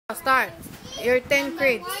Start. Your 10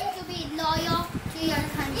 grades. Number 1, to be loyal to your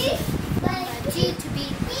country. Number 2, to be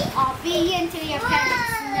obedient to your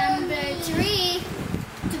parents. Number 3,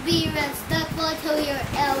 to be respectful to your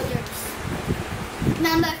elders.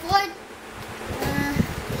 Number 4,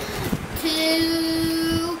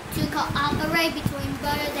 to cooperate between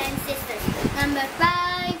brothers and sisters. Number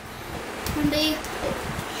 5,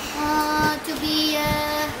 to be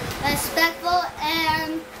respectful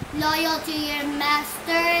and loyal to your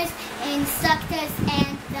masters, instructors,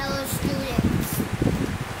 and fellow students.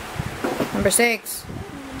 Number 6.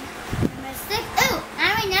 Number 6. Oh, I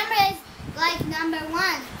remember it's like number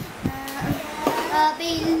 1.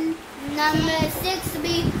 Number 6, to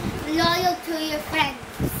be loyal to your friends.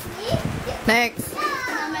 Next.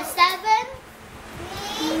 Number 7.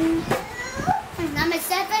 Number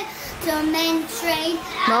 7, to maintain a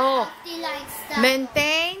healthy lifestyle.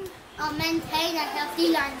 Maintain a healthy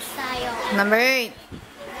lifestyle. Number 8.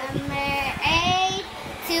 Number 8,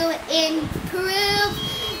 to improve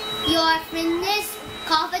your fitness,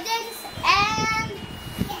 confidence, and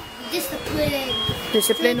discipline.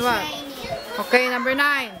 Discipline to what? training. Okay, number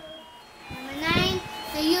 9. Number 9,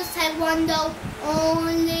 to use Taekwondo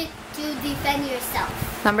only to defend yourself.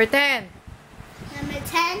 Number 10. Number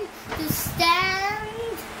 10, to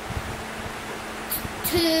stand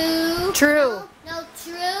to True.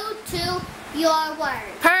 true to your word.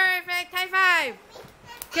 Perfect. High five.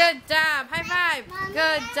 Good job. High five.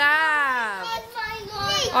 Good job.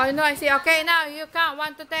 Oh, no, I see. Okay, now you count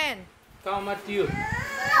 1 to 10. Count Matthew. You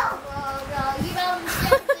don't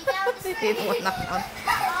Hindi mo na count.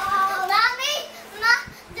 Mommy,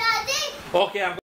 Daddy. Okay, I'm